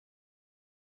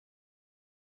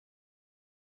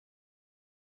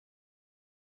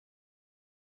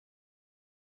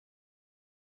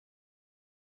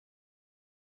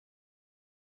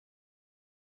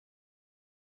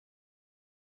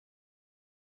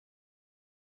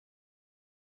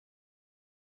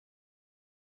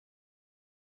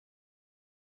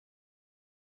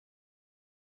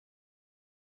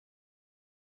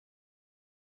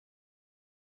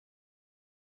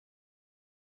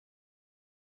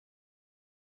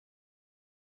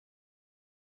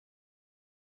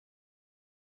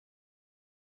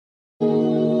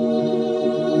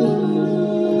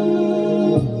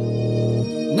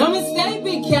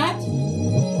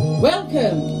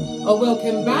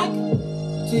welcome back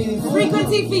to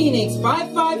Frequency Phoenix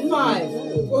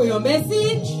 555 for your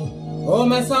message or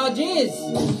messages.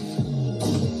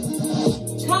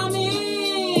 Come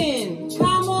in,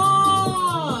 come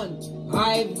on.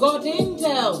 I've got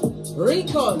intel.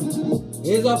 Recon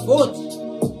is afoot.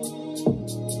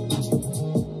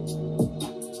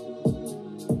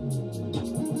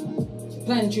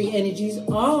 Planetary energies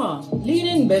are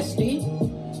leading, bestie.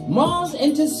 Mars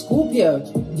enters Scorpio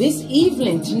this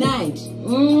evening tonight.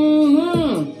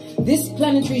 This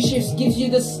planetary shift gives you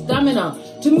the stamina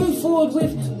to move forward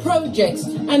with projects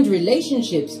and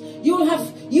relationships. You will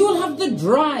have the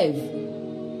drive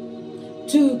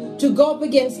to go up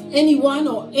against anyone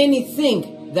or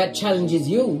anything that challenges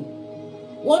you.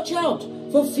 Watch out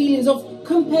for feelings of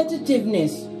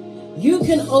competitiveness. You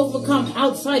can overcome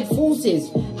outside forces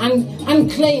and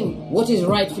claim what is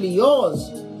rightfully yours.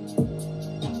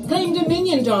 Claim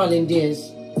dominion, darling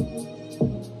dears.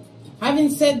 Having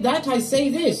said that, I say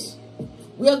this.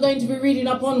 We are going to be reading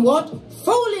up on what?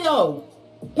 Folio!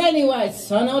 Pennywise,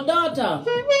 son or daughter.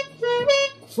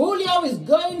 Folio is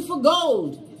going for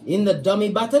gold in the Dummy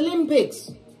Bat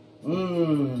Olympics.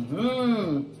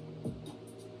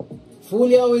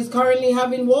 Folio is currently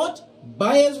having what?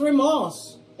 Buyer's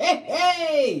remorse.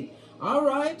 Hey!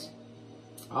 Alright.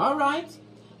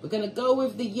 We're going to go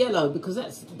with the yellow because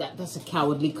that's a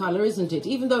cowardly color, isn't it?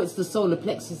 Even though it's the solar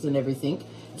plexus and everything,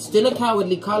 it's still a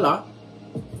cowardly color.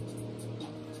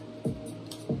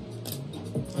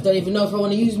 I don't even know if I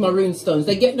want to use my rune stones.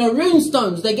 They get no rune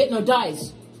stones. They get no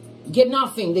dice. They get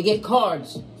nothing. They get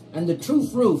cards. And the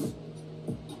truth roof.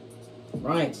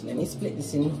 Right, let me split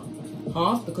this in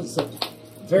half because it's a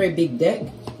very big deck.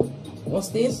 What's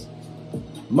this?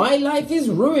 My life is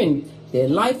ruined. Their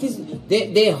life is,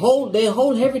 their whole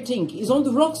everything is on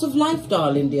the rocks of life,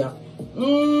 darling dear.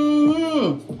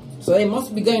 So they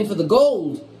must be going for the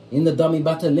gold in the Dummy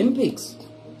Bat Olympics.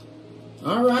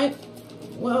 All right.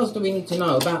 What else do we need to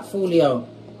know about Folio?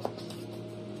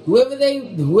 Whoever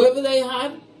they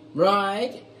had,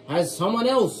 right, has someone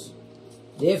else.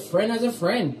 Their friend has a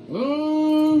friend.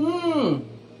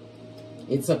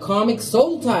 It's a karmic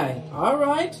soul tie. All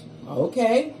right.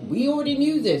 Okay. We already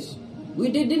knew this. We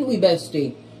did, didn't we,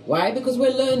 bestie? Why? Because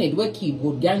we're learned. We're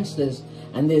keyboard gangsters.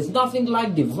 And there's nothing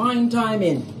like divine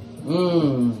timing.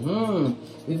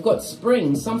 We've got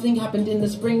spring. Something happened in the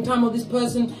springtime, or this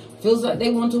person feels like they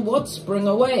want to what? Spring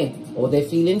away. Or they're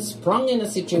feeling sprung in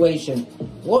a situation.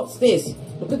 What's this?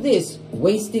 Look at this.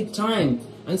 Wasted time.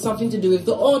 And something to do with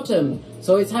the autumn.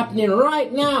 So it's happening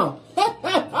right now.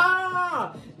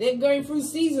 They're going through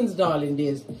seasons, darling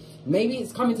dears. Maybe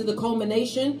it's coming to the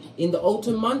culmination in the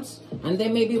autumn months, and they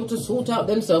may be able to sort out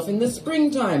themselves in the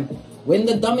springtime, when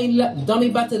the Dummy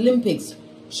Bat Olympics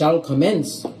shall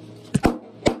commence.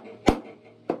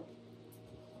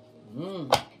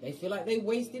 They feel like they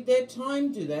wasted their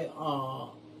time, do they?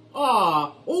 All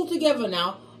together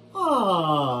now.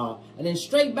 And then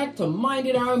straight back to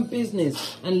minding our own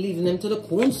business and leaving them to the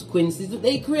consequences that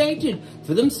they created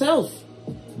for themselves.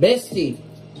 Bestie,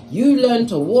 you learn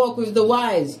to walk with the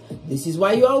wise. This is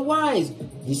why you are wise.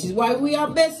 This is why we are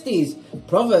besties.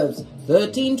 Proverbs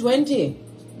 13:20.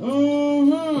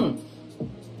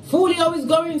 Folio is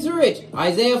going through it.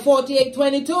 Isaiah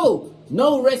 48:22.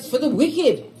 No rest for the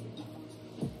wicked.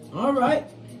 All right.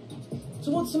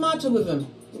 So what's the matter with him?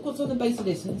 Look what's on the base of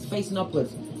this. It's facing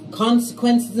upwards.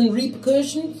 Consequences and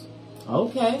repercussions.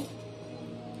 Okay.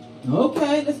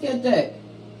 Let's get a deck.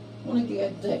 I want to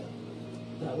get a deck.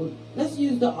 Let's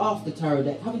use the after tarot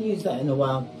deck. Haven't used that in a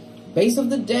while. Base of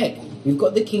the deck, we've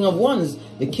got the King of Wands,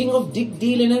 the King of Dick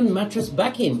Dealing and Mattress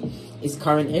Backing. Its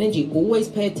current energy. Always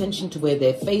pay attention to where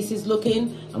their face is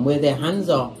looking and where their hands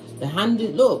are. The hand,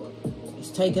 look, he's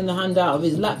taken the hand out of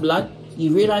his lap, blood. He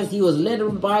realized he was led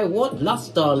by what?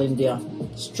 Lust, darling dear.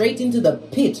 Straight into the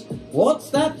pit. What's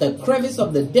that? The crevice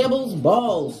of the devil's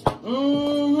balls.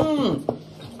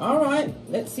 All right,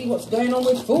 let's see what's going on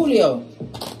with Folio.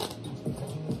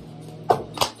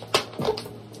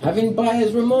 Having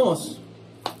buyer's remorse.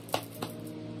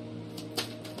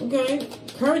 Okay.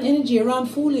 Current energy around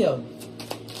Folio.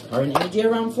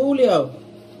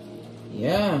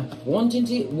 Yeah. Wanting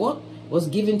to, what? Was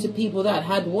given to people that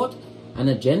had what? An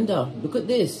agenda. Look at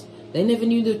this. They never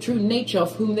knew the true nature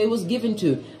of whom they was given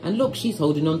to. And look, she's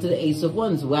holding on to the Ace of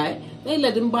Wands. Why? They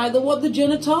let him buy the what? The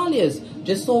genitalias.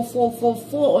 Just saw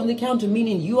 444 on the counter,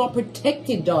 meaning you are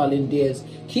protected, darling dears.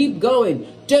 Keep going.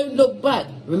 Don't look back.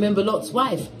 Remember Lot's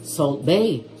wife, Salt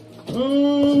Bay.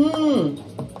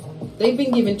 They've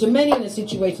been given to many in a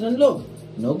situation, and look,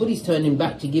 nobody's turning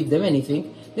back to give them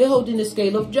anything. They're holding the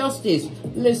scale of justice.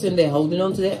 Listen, they're holding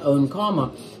on to their own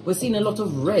karma. We're seeing a lot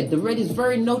of red. The red is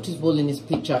very noticeable in this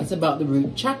picture. It's about the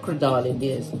root chakra, darling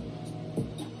dears.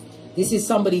 This is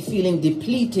somebody feeling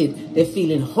depleted. They're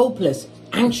feeling hopeless,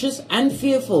 anxious and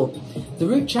fearful. The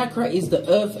root chakra is the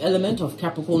earth element of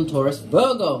Capricorn, Taurus,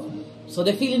 Virgo. So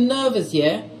they're feeling nervous,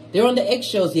 yeah? They're on the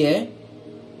eggshells, yeah?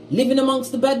 Living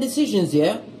amongst the bad decisions,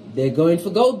 yeah? They're going for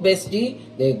gold, bestie.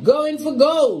 They're going for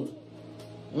gold.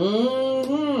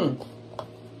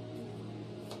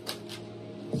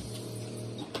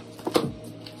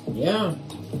 Yeah.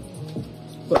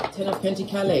 But 10 of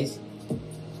Pentacles.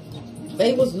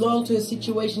 They was loyal to a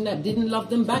situation that didn't love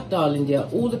them back, darling dear.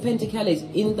 All the Pentacles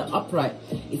in the upright.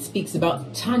 It speaks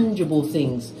about tangible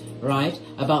things, right?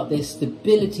 About their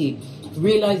stability.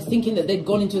 Thinking that they'd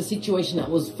gone into a situation that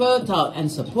was fertile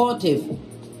and supportive.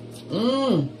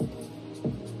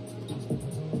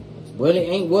 Well, it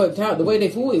ain't worked out the way they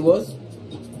thought it was.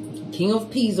 King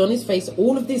of Peas on his face.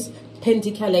 All of this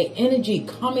Pentacles energy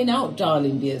coming out,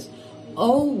 darling dears.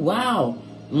 Oh, wow.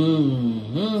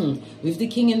 With the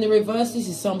King in the reverse, this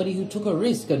is somebody who took a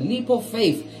risk, a leap of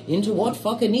faith into what?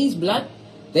 Fucking knees, blood.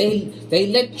 They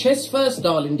led chest first,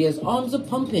 darling dears. Arms are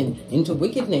pumping into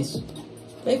wickedness.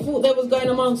 They thought they was going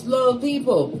amongst loyal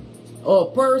people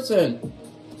or person.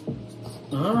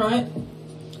 All right.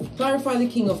 Clarify the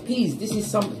King of Peas. This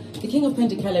is the King of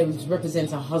Pentacles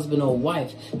represents a husband or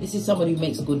wife. This is somebody who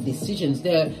makes good decisions.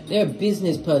 They're a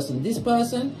business person. This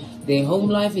person, their home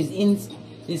life is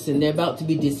listen, they're about to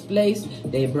be displaced.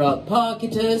 They brought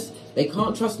parketers. They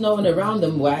can't trust no one around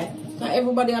them. Why? Because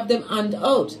everybody have them hand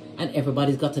out, and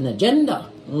everybody's got an agenda.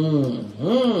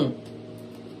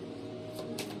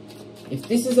 If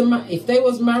this is if they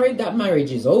was married, that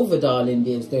marriage is over, darling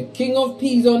dears. The King of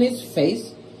Peas on his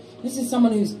face. This is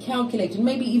someone who's calculated,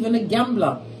 maybe even a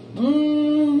gambler.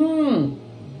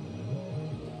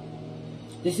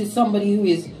 This is somebody who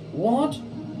is what?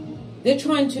 They're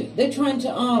trying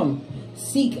to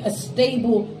seek a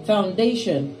stable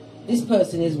foundation. This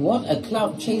person is what? A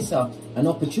clout chaser, an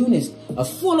opportunist, a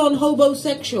full-on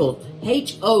hobosexual.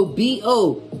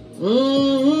 H-O-B-O.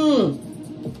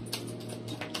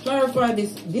 Clarify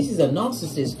this. This is a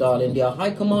narcissist, darling. They are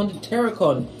High Commander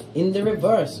Terracon in the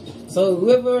reverse. So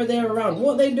whoever they're around,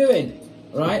 what they doing?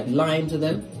 Right? Lying to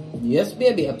them. Yes,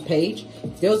 baby, a page.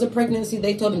 If there was a pregnancy,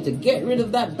 they told him to get rid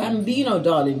of that bambino,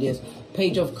 darling dears.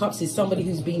 Page of Cups is somebody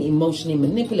who's being emotionally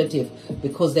manipulative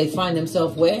because they find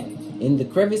themselves where? In the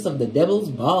crevice of the devil's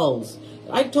balls.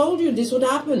 I told you this would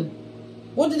happen.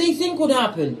 What did they think would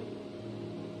happen?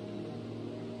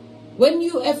 When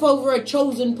you F over a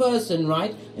chosen person,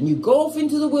 right, and you go off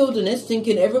into the wilderness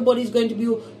thinking everybody's going to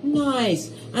be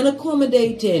nice and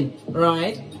accommodating,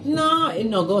 right? Nah, it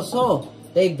no go so.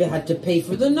 They had to pay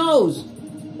for the nose.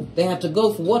 They had to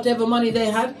go for whatever money they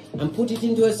had and put it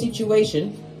into a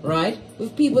situation, right,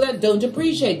 with people that don't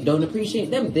appreciate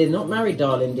them. They're not married,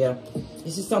 darling dear.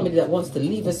 This is somebody that wants to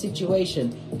leave a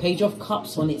situation. Page of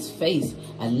Cups on its face.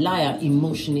 A liar,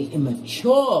 emotionally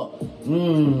immature.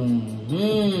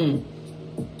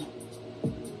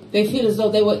 They feel as though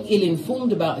they were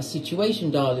ill-informed about a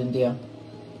situation, darling dear.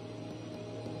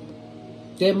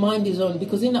 Their mind is on,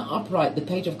 because in the upright, the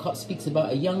Page of Cups speaks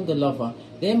about a younger lover.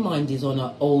 Their mind is on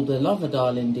an older lover,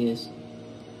 darling dears.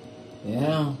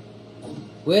 Yeah.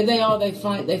 Where they are, they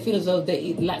feel as though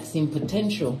it lacks in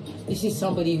potential. This is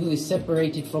somebody who is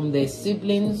separated from their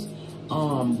siblings,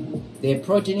 their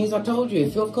progenies. I told you,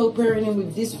 if you're co-parenting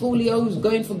with this folio who's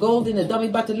going for gold in the Dummy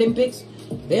Bat Olympics,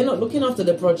 they're not looking after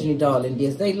the progeny, darling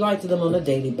dears. They lie to them on a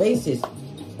daily basis.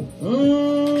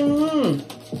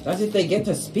 That's if they get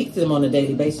to speak to them on a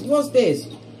daily basis. What's this?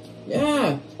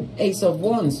 Yeah, Ace of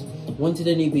Wands. Wanted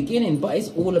a new beginning, but it's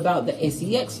all about the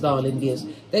sex, darling dears.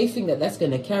 They think that that's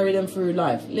going to carry them through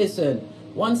life. Listen,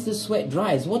 once the sweat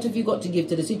dries, what have you got to give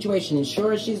to the situation? As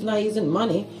sure as she's not isn't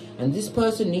money, and this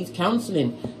person needs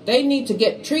counseling. They need to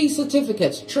get tree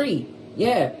certificates. Tree.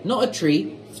 Yeah, not a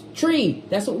tree. Tree.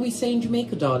 That's what we say in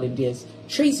Jamaica, darling dears.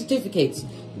 Tree certificates.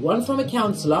 One from a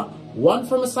counsellor, one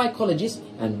from a psychologist,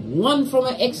 and one from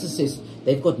an exorcist.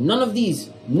 They've got none of these.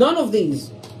 None of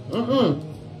these.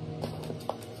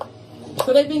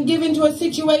 So they've been given to a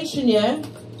situation, yeah?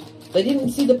 They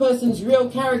didn't see the person's real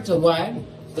character. Why?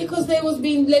 Because they was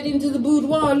being led into the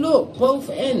boudoir. Look, both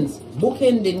ends.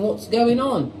 Bookending what's going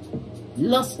on.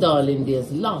 Lust, darling dears.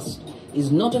 Lust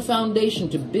is not a foundation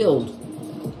to build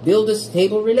a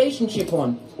stable relationship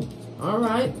on. All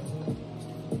right.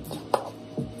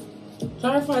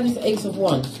 Clarify this Ace of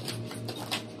Wands.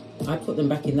 I put them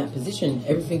back in that position.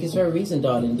 Everything is for a reason,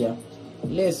 darling dear.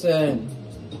 Listen.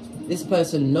 This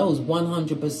person knows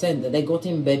 100% that they got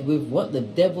in bed with what? The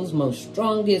devil's most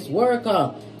strongest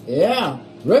worker. Yeah.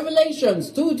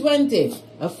 Revelations 2:20.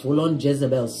 A full-on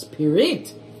Jezebel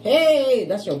spirit. Hey,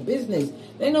 that's your business.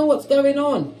 They know what's going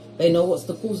on. They know what's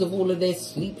the cause of all of their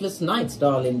sleepless nights,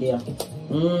 darling dear.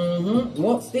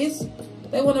 What's this?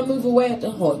 They want to move away at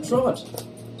the hot trot.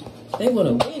 They want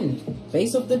to win.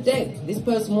 Base of the deck. This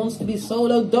person wants to be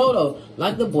solo dolo,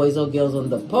 like the boys or girls on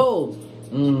the pole.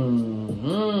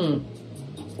 The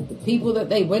people that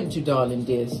they went to, darling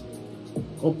dears,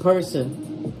 or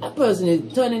person, that person is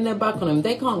turning their back on them.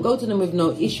 They can't go to them with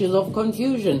no issues of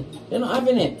confusion. They're not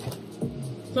having it.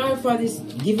 Clarify this,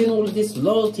 giving all of this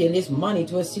loyalty and this money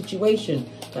to a situation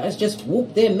that has just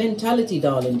whooped their mentality,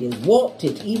 darling dears. Warped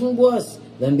it even worse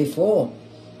than before.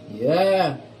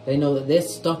 Yeah, they know that they're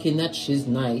stuck in that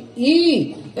shiznai.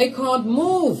 They can't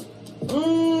move.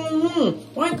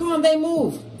 Why can't they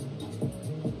move?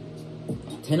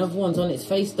 10 of Wands on its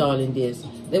face, darling dears.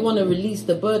 They want to release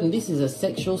the burden. This is a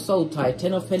sexual soul tie.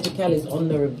 10 of Pentacles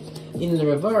on in the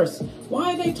reverse.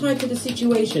 Why are they tied to the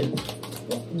situation?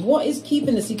 What is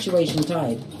keeping the situation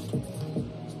tied?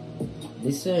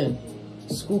 Listen,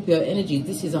 Scorpio energy.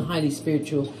 This is a highly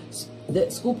spiritual.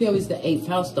 Scorpio is the 8th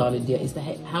house, darling dear. It's the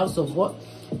house of what?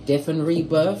 Death and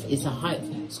rebirth. It's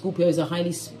Scorpio is a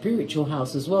highly spiritual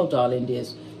house as well, darling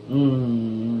dears.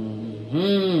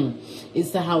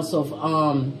 It's the house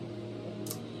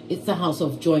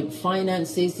of joint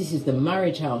finances. This is the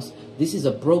marriage house. This is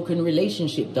a broken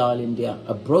relationship, darling dear.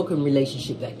 A broken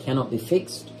relationship that cannot be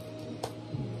fixed.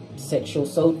 Sexual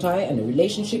soul tie and a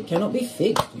relationship cannot be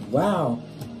fixed. Wow.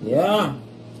 Yeah.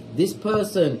 This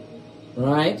person,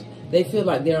 right? They feel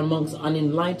like they're amongst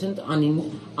unenlightened,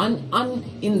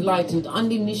 unenlightened,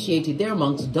 uninitiated. They're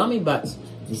amongst dummy butts.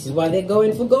 This is why they're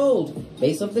going for gold.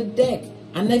 Base of the deck.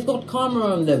 And they've got karma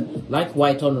on them, like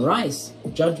white on rice.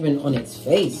 Judgment on its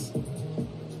face.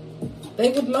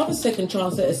 They would love a second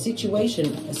chance at a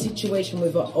situation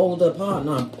with an older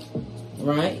partner.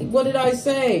 Right? What did I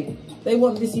say? They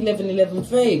want this 11-11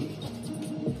 fade.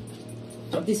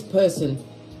 But this person,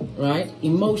 right?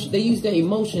 They use their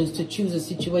emotions to choose a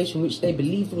situation which they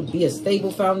believed would be a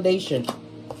stable foundation.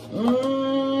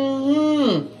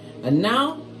 And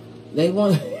now they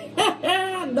want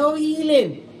no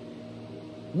healing.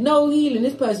 No healing.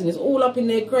 This person is all up in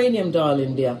their cranium,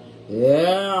 darling dear.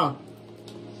 Yeah.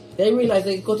 They realize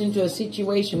they got into a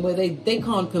situation where they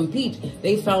can't compete.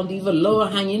 They found even lower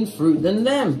hanging fruit than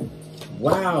them.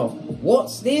 Wow.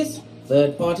 What's this?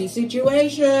 Third party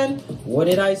situation. What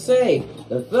did I say?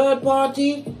 The third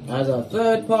party has a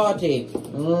third party.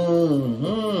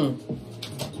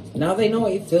 Now they know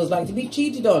what it feels like to be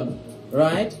cheated on.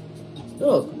 Right?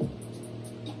 Look.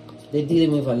 They're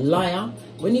dealing with a liar.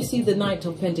 When you see the Knight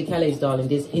of Pentacles, darling,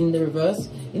 this in the reverse,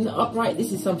 in the upright,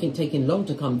 this is something taking long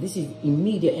to come. This is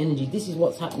immediate energy. This is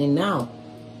what's happening now.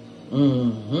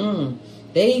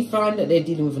 They find that they're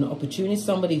dealing with an opportunist,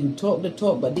 somebody who talked the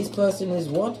talk, but this person is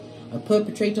what? A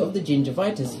perpetrator of the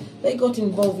gingivitis. They got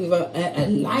involved with a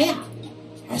liar.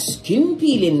 A skin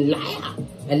peeling liar.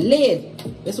 A lead.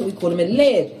 That's what we call him, a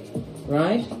lead.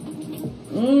 Right?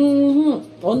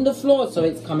 On the floor, so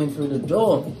it's coming through the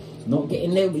door. Not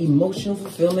getting their emotional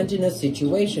fulfillment in a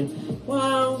situation.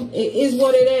 Well, it is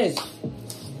what it is.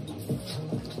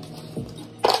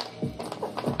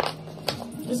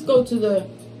 Let's go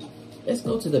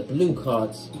to the blue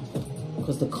cards,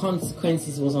 because the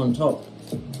consequences was on top.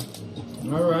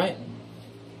 All right.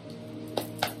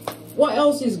 What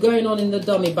else is going on in the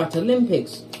Dummy Bat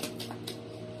Olympics?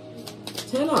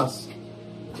 Tell us.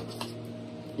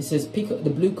 It says pick the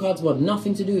blue cards want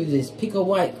nothing to do with this. Pick a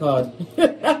white card.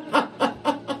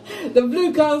 The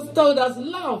blue cards told us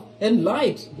love and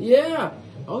light. Yeah.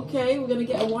 Okay, we're gonna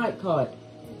get a white card.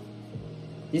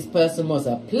 This person was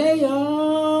a player.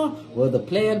 Well, the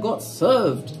player got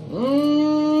served.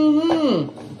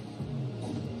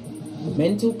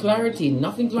 Mental clarity.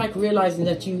 Nothing like realizing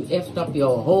that you effed up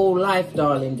your whole life,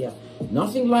 darling dear.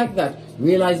 Nothing like that.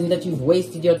 Realizing that you've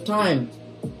wasted your time.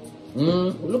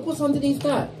 Look what's underneath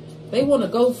that. They want to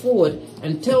go forward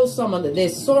and tell someone that they're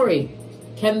sorry.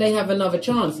 Can they have another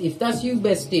chance? If that's you,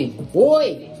 bestie.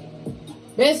 Boy,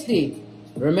 bestie.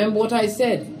 Remember what I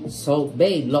said. Salt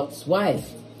Bay, Lot's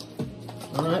wife.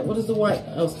 Alright, what else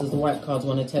does the white cards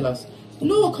want to tell us?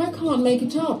 Look, I can't make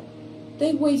it up.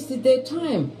 They wasted their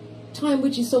time. Time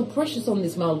which is so precious on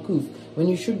this Malkuth, when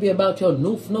you should be about your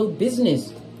North Node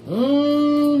business.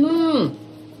 Imagine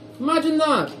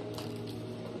that.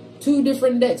 Two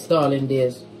different decks, darling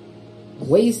dears.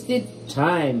 Wasted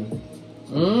time.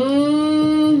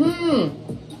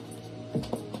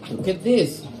 Look at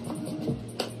this.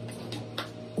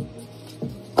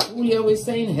 Folio is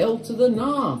saying hell to the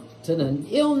nah, to the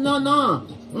ill nah nah.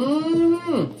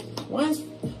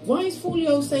 Why is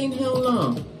Folio saying hell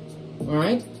nah?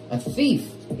 Alright? A thief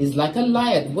is like a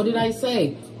liar. What did I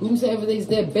say? Whomsoever is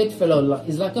their bedfellow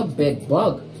is like a bed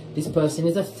bug. This person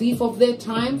is a thief of their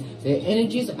time, their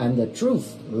energies, and the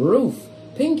truth. Roof.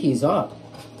 Pinkies up.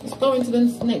 Let's go into the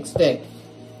next deck.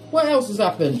 What else has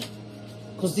happened?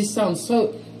 Because this sounds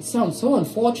so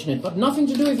unfortunate, but nothing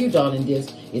to do with you, darling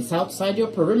dears. It's outside your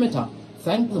perimeter.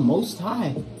 Thank the Most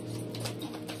High.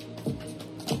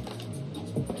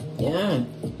 Yeah,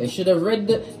 they should have read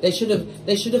they should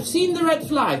have seen the red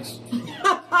flags.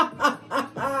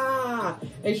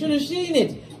 They should have seen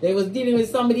it. They was dealing with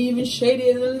somebody even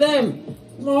shadier than them.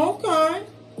 Okay.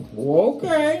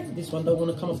 Okay. This one don't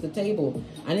want to come off the table.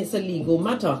 And it's a legal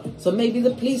matter. So maybe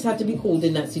the police had to be called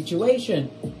in that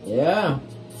situation. Yeah.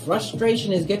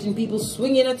 Frustration is getting people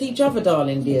swinging at each other,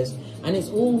 darling dears. And it's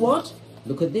all what?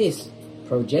 Look at this.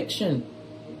 Projection.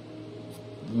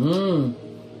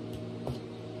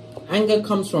 Anger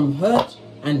comes from hurt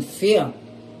and fear.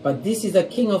 But this is a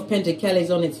King of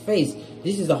Pentacles on its face.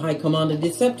 This is a High Commander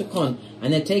Decepticon.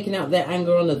 And they're taking out their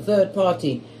anger on a third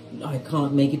party. I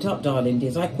can't make it up, darling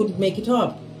dears. I couldn't make it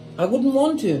up. I wouldn't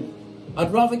want to.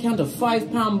 I'd rather count a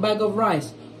 5-pound bag of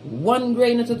rice, 1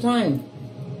 grain at a time.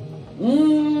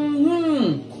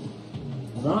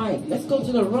 Right, let's go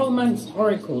to the Romance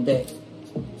Oracle deck.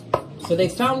 So they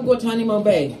found Guantanamo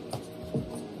Bay.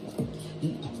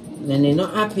 Then they're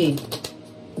not happy.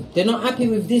 They're not happy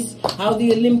with this, how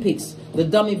the Olympics, the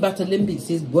dummy bat Olympics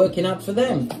is working out for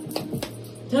them.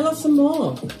 Tell us some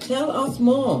more. Tell us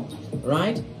more.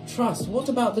 Right? Trust. What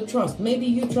about the trust? Maybe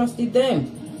you trusted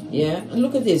them. Yeah? And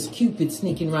look at this. Cupid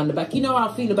sneaking around the back. You know how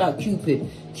I feel about Cupid.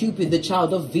 Cupid, the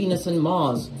child of Venus and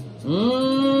Mars.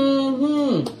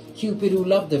 Cupid who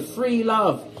loved the free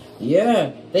love.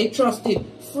 Yeah. They trusted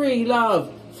free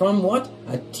love. From what?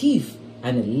 A thief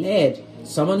and a lead.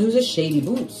 Someone who's a shady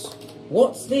boots.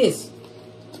 What's this?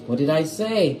 What did I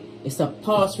say? It's a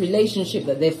past relationship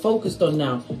that they're focused on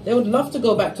now. They would love to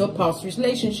go back to a past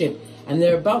relationship. And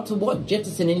they're about to what?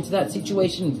 Jettison into that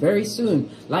situation very soon.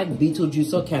 Like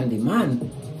Beetlejuice or Candyman.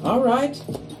 Alright.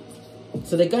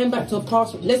 So they're going back to a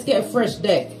past. Let's get a fresh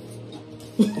deck.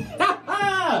 They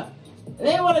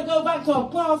want to go back to a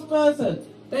past person.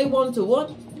 They want to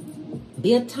what?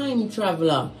 Be a time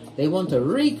traveler. They want to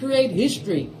recreate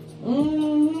history.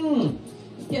 Let's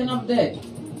get another deck.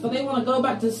 So they want to go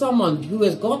back to someone who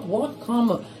has got what?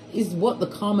 Karma. Is what the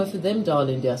karma for them,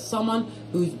 darling? They're someone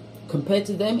who's compared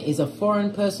to them is a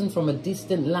foreign person from a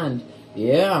distant land.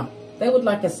 Yeah. They would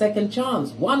like a second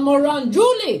chance. One more round,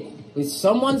 Julie, with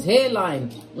someone's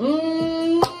hairline.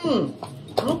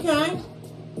 Okay.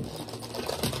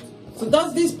 So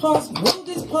will this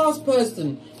past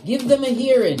person give them a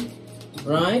hearing?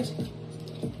 Right?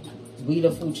 Wheel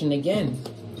of Fortune again.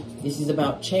 This is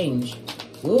about change.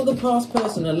 Will the past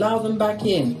person allow them back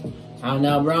in? How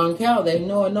now, brown cow? They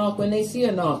know a knock when they see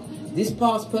a knock. This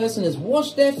past person has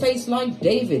washed their face like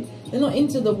David. They're not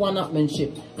into the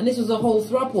one-upmanship. And this was a whole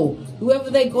throuple. Whoever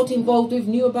they got involved with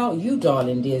knew about you,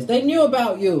 darling dears. They knew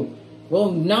about you.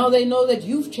 Well, now they know that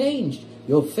you've changed.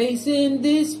 You're facing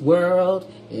this world.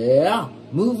 Yeah.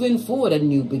 Moving forward, a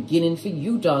new beginning for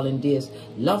you, darling dears.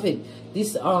 Love it.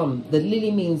 This, the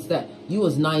lily means that you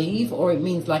was naive, or it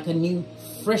means like a new,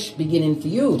 fresh beginning for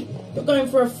you. You're going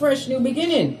for a fresh new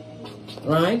beginning.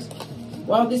 Right?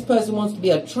 While this person wants to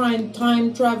be a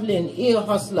time-traveling ear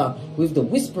hustler with the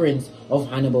whisperings of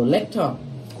Hannibal Lecter.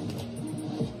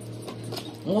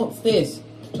 What's this?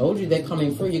 I told you they're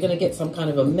coming through. You're going to get some kind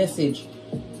of a message.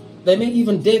 They may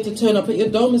even dare to turn up at your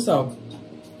domicile.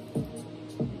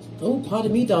 Oh,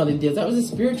 pardon me, darling dears. That was a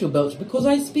spiritual belch because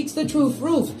I speaks the truth.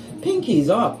 Ruth, pinkies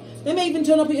up. They may even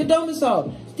turn up at your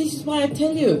domicile. This is why I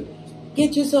tell you.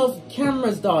 Get yourself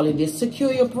cameras, darling dear.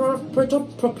 Secure your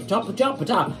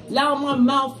allow my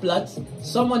mouth, bloods.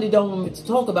 Somebody don't want me to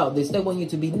talk about this. They want you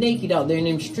to be naked out there in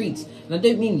them streets. And I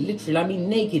don't mean literal, I mean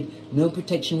naked. No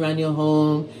protection around your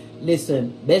home.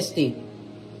 Listen, bestie.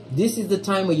 This is the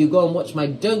time where you go and watch my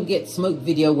Don't Get Smoked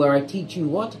video where I teach you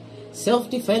what?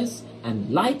 Self-defense and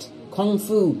light kung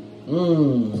fu.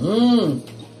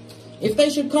 If they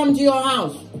should come to your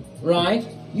house, right?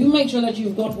 You make sure that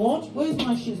you've got what? Where's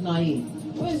my shiz naive?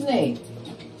 Where's Nay?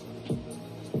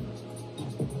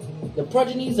 The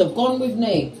progenies have gone with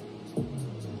Nay.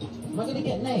 Am I going to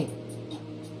get Nay?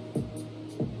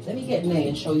 Let me get Nay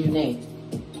and show you Nay.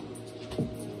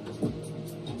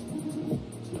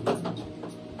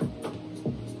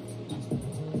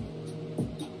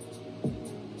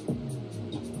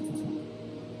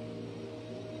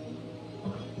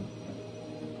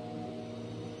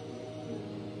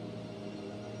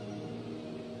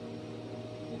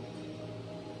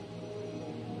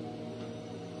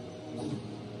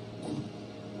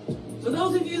 For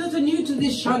those of you that are new to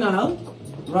this channel,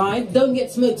 right, don't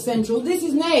get smoke central. This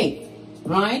is nay,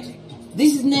 right?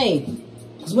 This is nay.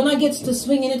 Because when I get to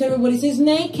swinging it, everybody says,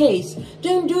 nay, case.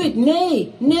 Don't do it.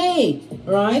 Nay, nay.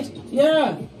 Right?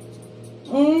 Yeah.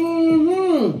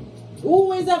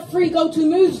 Always have free go-to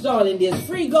moves, darling. There's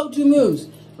free go-to moves.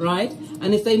 Right?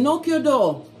 And if they knock your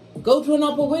door, go to an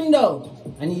upper window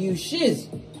and you use shiz.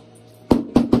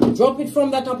 Drop it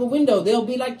from that upper window. They'll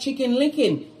be like chicken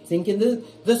licking, thinking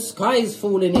the sky's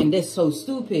falling in. They're so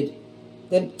stupid.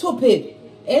 Then tupid.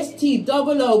 STOOPID.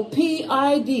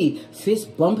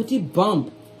 Fist bumpity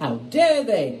bump. How dare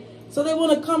they? So they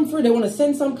want to come through. They want to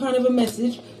send some kind of a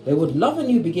message. They would love a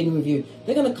new beginning with you.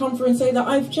 They're going to come through and say that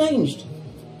I've changed.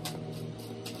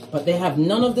 But they have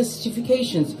none of the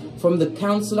certifications from the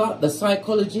counselor, the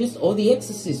psychologist, or the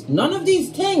exorcist. None of these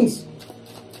things.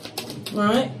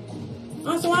 Right?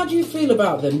 So how do you feel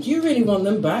about them? Do you really want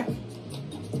them back?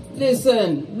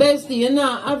 Listen, bestie, you're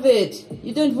not have it.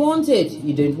 You don't want it.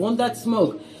 You don't want that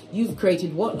smoke. You've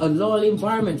created what? A loyal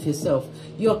environment for yourself.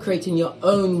 You're creating your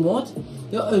own what?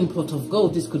 Your own pot of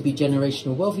gold. This could be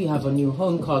generational wealth. You have a new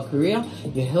home, car, career.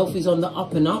 Your health is on the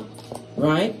up and up.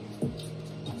 Right?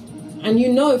 And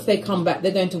you know if they come back,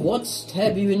 they're going to what?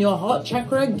 Stab you in your heart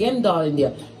chakra again, darling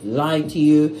dear. Lie to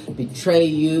you, betray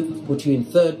you, put you in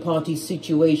third-party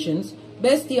situations.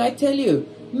 Bestie, I tell you,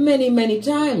 many, many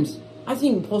times. I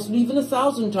think possibly even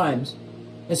 1,000 times.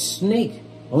 A snake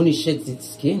only sheds its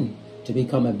skin to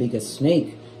become a bigger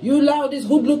snake. You allow this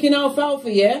hood-looking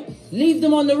alfalfa, yeah? Leave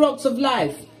them on the rocks of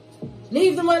life.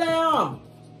 Leave them where they are.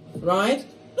 Right?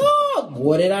 No,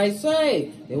 what did I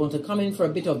say? They want to come in for a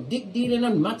bit of dick dealing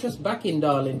and mattress backing,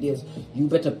 darling dears. You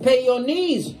better pay your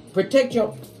knees. Protect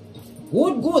your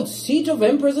good seat of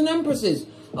emperors and empresses.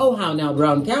 Oh, how now,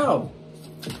 brown cow?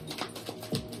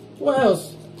 What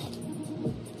else?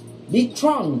 Big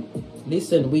Trung.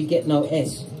 Listen, we get no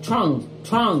S. Trung.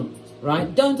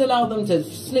 Right? Don't allow them to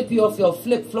slip you off your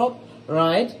flip-flop.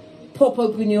 Right? Pop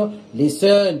open your...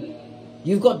 Listen.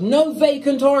 You've got no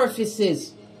vacant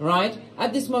orifices. Right?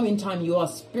 At this moment in time, you are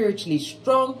spiritually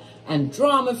strong and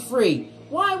drama-free.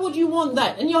 Why would you want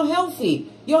that? And you're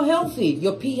healthy. You're healthy.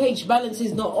 Your pH balance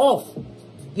is not off.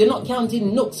 You're not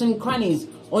counting nooks and crannies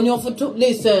on your foot.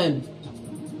 Listen.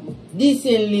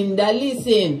 Listen, Linda,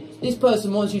 listen. This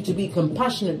person wants you to be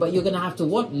compassionate, but you're going to have to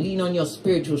what? Lean on your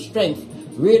spiritual strength.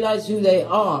 Realize who they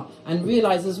are and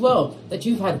realize as well that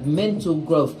you've had mental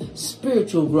growth,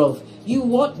 spiritual growth. You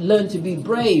what? Learn to be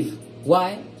brave.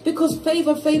 Why? Because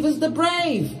favor favors the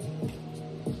brave.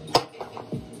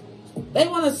 They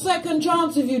want a second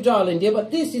chance of you, darling dear,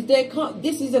 but this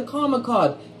is a karma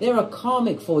card. They're a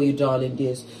karmic for you, darling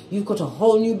dears. You've got a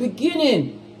whole new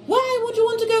beginning. Why would you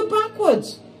want to go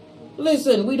backwards?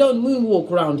 Listen, we don't moonwalk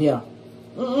around here.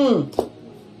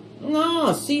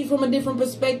 No, see it from a different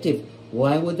perspective.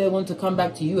 Why would they want to come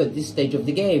back to you at this stage of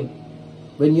the game?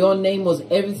 When your name was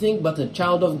everything but a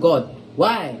child of God.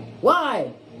 Why?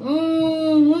 Why?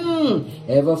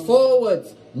 Ever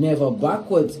forwards, never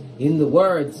backwards, in the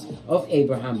words of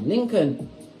Abraham Lincoln.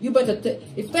 You better,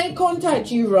 if they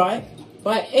contact you, right,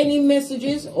 by any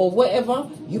messages or whatever,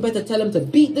 you better tell them to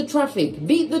beat the traffic,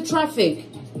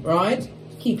 right?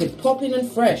 Keep it popping and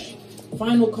fresh.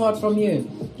 Final card from you.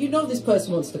 You know this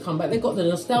person wants to come back. They've got the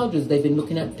nostalgias. They've been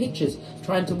looking at pictures,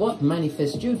 trying to what?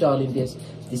 Manifest you, darling dears.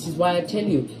 This is why I tell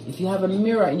you, if you have a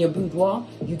mirror in your boudoir,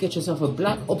 you get yourself a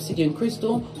black obsidian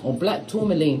crystal or black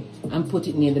tourmaline and put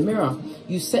it near the mirror.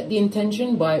 You set the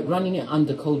intention by running it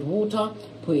under cold water,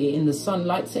 put it in the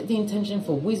sunlight, set the intention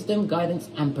for wisdom, guidance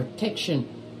and protection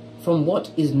from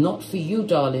what is not for you,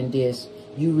 darling dears.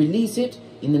 You release it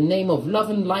in the name of love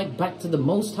and light back to the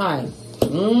Most High.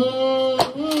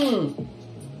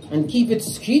 And keep it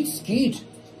skeet.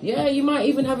 Yeah, you might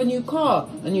even have a new car,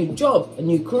 a new job, a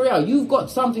new career. You've got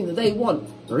something that they want.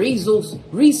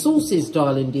 Resources,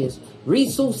 darling dears.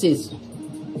 Resources.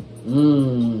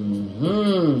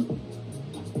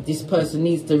 This person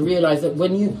needs to realize that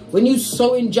when you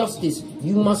sow injustice,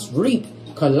 you must reap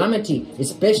calamity,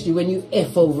 especially when you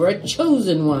F over a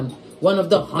chosen one. One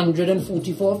of the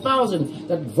 144,000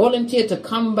 that volunteered to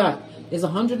come back. There's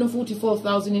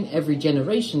 144,000 in every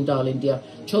generation, darling dear.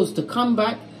 Chose to come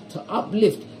back to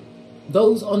uplift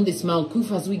those on this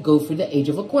Malkuth as we go through the age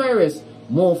of Aquarius.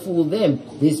 More fool them.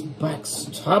 This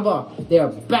backstabber. They are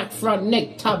back front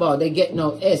neck tabber. They get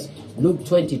no S. Luke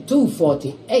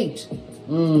 22:48.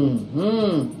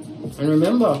 And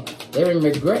remember, they're in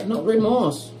regret, not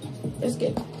remorse. Let's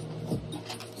get...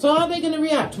 So how are they going to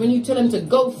react when you tell them to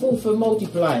go forth and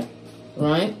multiply?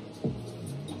 Right?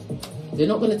 They're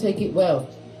not going to take it well.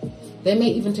 They may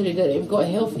even tell you that they've got a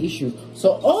health issue.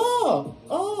 So,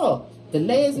 The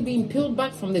layers are being peeled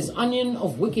back from this onion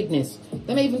of wickedness.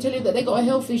 They may even tell you that they got a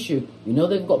health issue. You know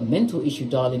they've got mental issue,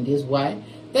 darling dears. Why?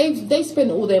 They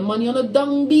spend all their money on a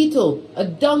dung beetle. A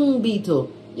dung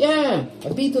beetle. Yeah,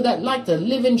 a beetle that liked to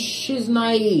live in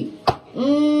shiznai.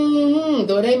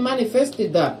 Though they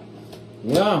manifested that.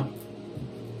 Yeah.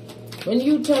 When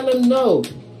you tell them no,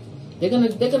 they're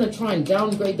gonna try and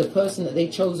downgrade the person that they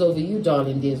chose over you,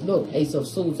 darling dears. Look, Ace of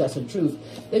Swords, that's the truth.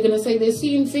 They're gonna say they're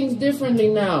seeing things differently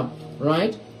now,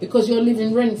 right? Because you're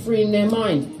living rent-free in their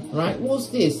mind, right? What's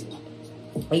this?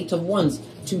 8 of Wands,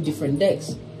 2 different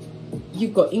decks.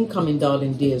 You've got incoming,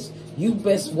 darling dears. You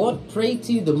best what? Pray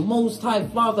to the Most High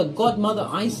Father, God, Mother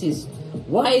Isis.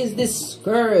 Why is this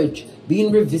scourge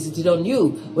being revisited on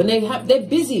you when they're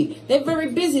busy? They're very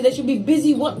busy. They should be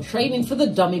busy what? Training for the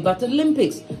Dummy Butt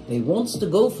Olympics. They wants to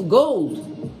go for gold.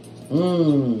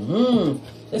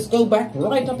 Let's go back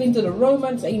right up into the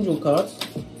Romance Angel cards.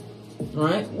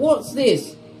 Right? What's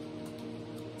this?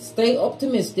 Stay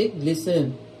optimistic.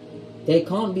 Listen. They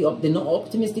can't be they're not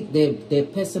optimistic, they're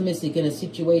pessimistic in a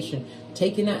situation.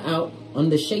 Taking that out on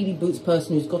the shady boots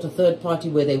person who's got a third party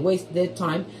where they wasted their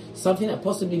time. Something that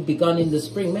possibly begun in the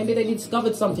spring. Maybe they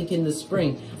discovered something in the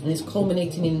spring and it's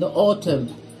culminating in the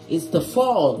autumn. It's the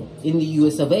fall in the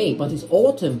US of A, but it's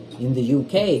autumn in the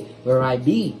UK where I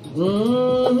be.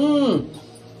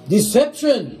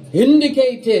 Deception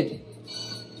indicated.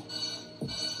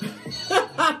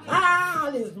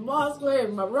 This mask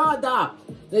wearing marauder.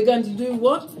 They're going to do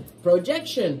what?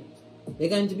 Projection. They're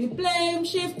going to be blame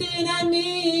shifting and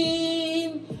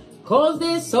mean. Cause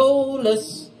they're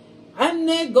soulless and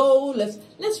they're goalless.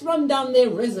 Let's run down their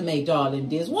resume, darling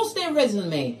dears. What's their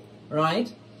resume?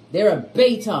 Right? They're a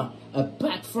beta, a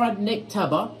back front neck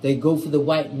tabber. They go for the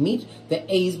white meat. The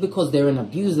A is because they're an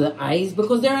abuser. The I is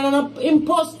because they're an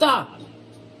imposter.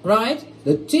 Right?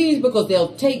 The T is because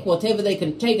they'll take whatever they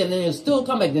can take and then they'll still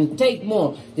come back and take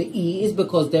more. The E is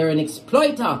because they're an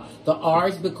exploiter. The R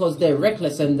is because they're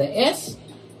reckless. And the S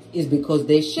is because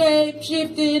they're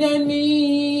shape-shifted and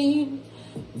mean.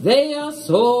 They are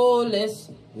soulless.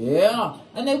 Yeah.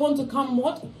 And they want to come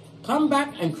what? Come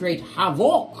back and create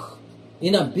havoc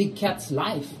in a big cat's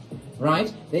life.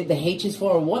 Right? The H is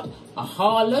for a what? A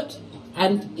harlot.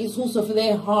 And it's also for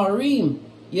their harem.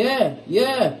 Yeah,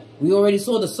 yeah. We already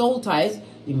saw the soul ties.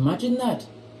 Imagine that.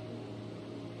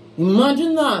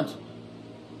 Imagine that.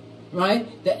 Right?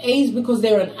 The A is because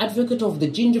they're an advocate of the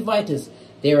gingivitis.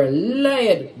 They're a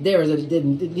liar.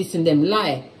 Listen, them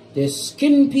lie. They're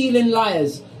skin peeling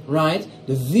liars. Right?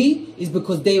 The V is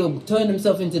because they will turn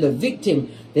themselves into the victim.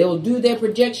 They will do their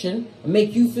projection and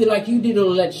make you feel like you did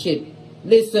all that shit.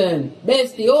 Listen,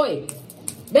 bestie, oi.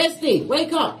 Bestie,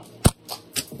 wake up.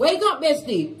 Wake up,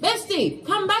 bestie. Bestie,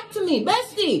 come back to me.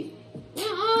 Bestie.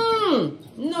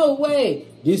 No way.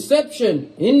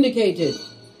 Deception indicated.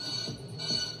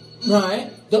 Right?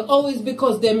 The O is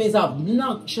because them is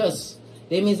obnoxious.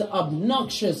 Them is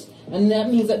obnoxious. And that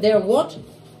means that they're what?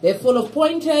 They're full of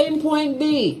point A and point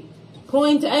B.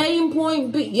 Point A and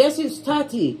point B. Yes, it's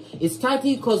tatty. It's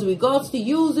tatty because we got to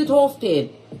use it often.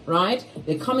 Right?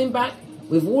 They're coming back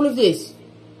with all of this.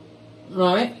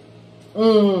 Right?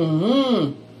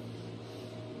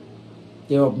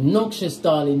 They're obnoxious,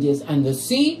 darling dears. And the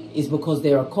C is because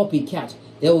they're a copycat.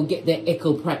 They will get their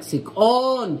echopraxic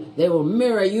on. They will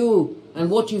mirror you and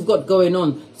what you've got going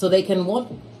on. So they can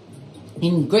what?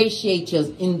 Ingratiate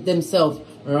you in themselves,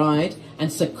 right?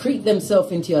 And secrete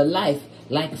themselves into your life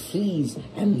like fleas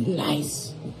and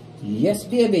lice. Yes,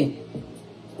 baby.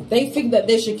 They think that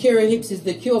their Shakira hips is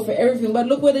the cure for everything. But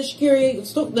look where the Shakira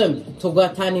hips took them. To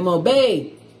Guantanamo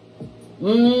Bay.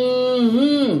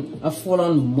 A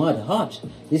full-on mud hut.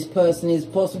 This person is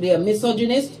possibly a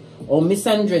misogynist or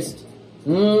misandrist.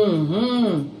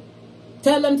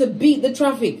 Tell them to beat the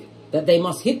traffic, that they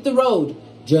must hit the road,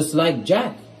 just like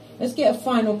Jack. Let's get a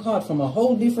final card from a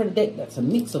whole different deck that's a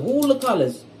mix of all the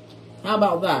colors. How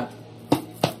about that?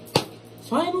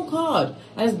 Final card.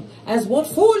 As what?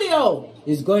 Folio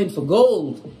is going for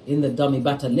gold in the Dummy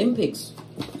Bat Olympics.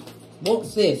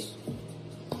 What's this?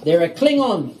 They're a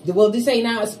Klingon. Well, this ain't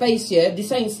outer space here.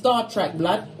 This ain't Star Trek,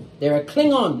 blood. They're a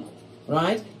Klingon,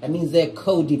 right? That means they're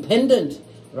codependent.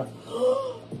 Right?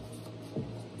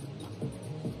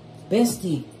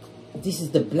 Bestie, this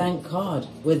is the blank card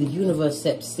where the universe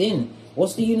steps in.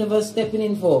 What's the universe stepping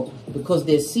in for? Because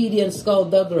they're seedy and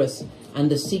skullduggerous. And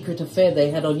the secret affair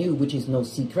they had on you, which is no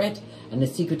secret. And the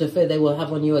secret affair they will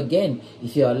have on you again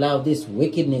if you allow this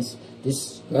wickedness,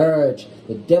 this scourge,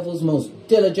 the devil's most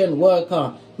diligent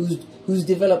worker, who's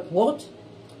developed what?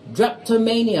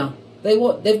 Drapetomania.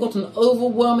 They've got an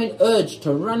overwhelming urge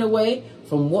to run away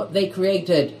from what they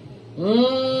created.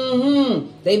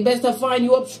 They best to find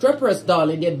you obstreperous,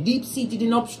 darling. They're deep-seated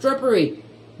in obstrepery.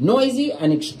 Noisy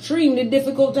and extremely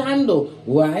difficult to handle.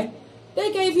 Why?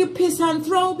 They gave you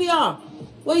pisanthropia,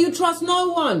 where you trust no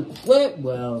one. Where,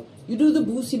 well, you do the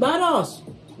boosy badass,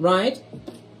 right?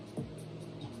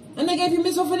 And they gave you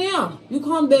misophonia. You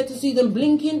can't bear to see them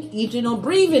blinking, eating, or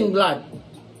breathing blood.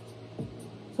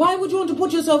 Why would you want to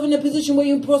put yourself in a position where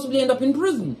you possibly end up in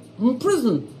prison? In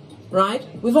prison, right?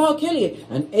 With R. Kelly.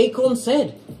 And Akon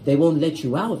said, they won't let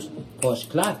you out. Posh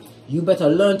clap. You better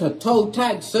learn to toe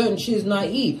tag certain shiz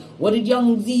naive. What did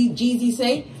young Jeezy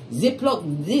say?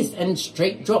 Ziplock this and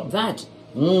straight drop that.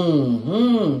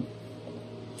 On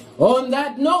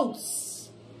that note,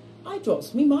 I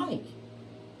drops me mic.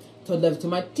 To love to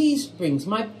my Teesprings,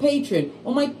 my Patreon,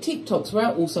 or my TikToks where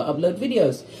I also upload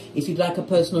videos. If you'd like a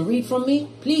personal read from me,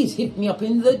 please hit me up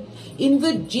in the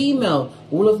Gmail.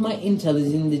 All of my intel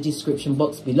is in the description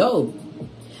box below.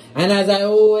 And as I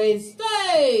always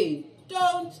say,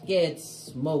 don't get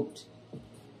smoked.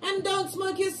 And don't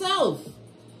smoke yourself.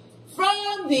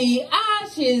 From the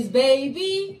ashes,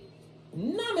 baby.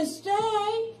 Namaste.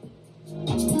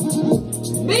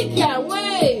 Big cat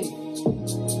wave.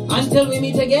 Until we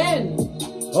meet again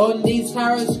on these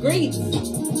tarot streets.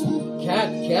 Cat,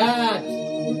 cat.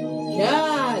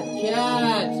 Cat,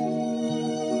 cat.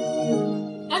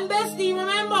 And bestie,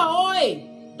 remember, oi,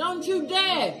 don't you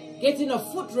dare get in a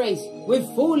foot race with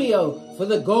Folio for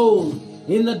the gold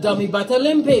in the Dummy Butt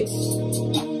Olympics.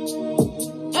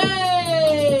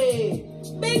 Hey,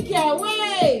 big cat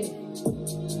wave.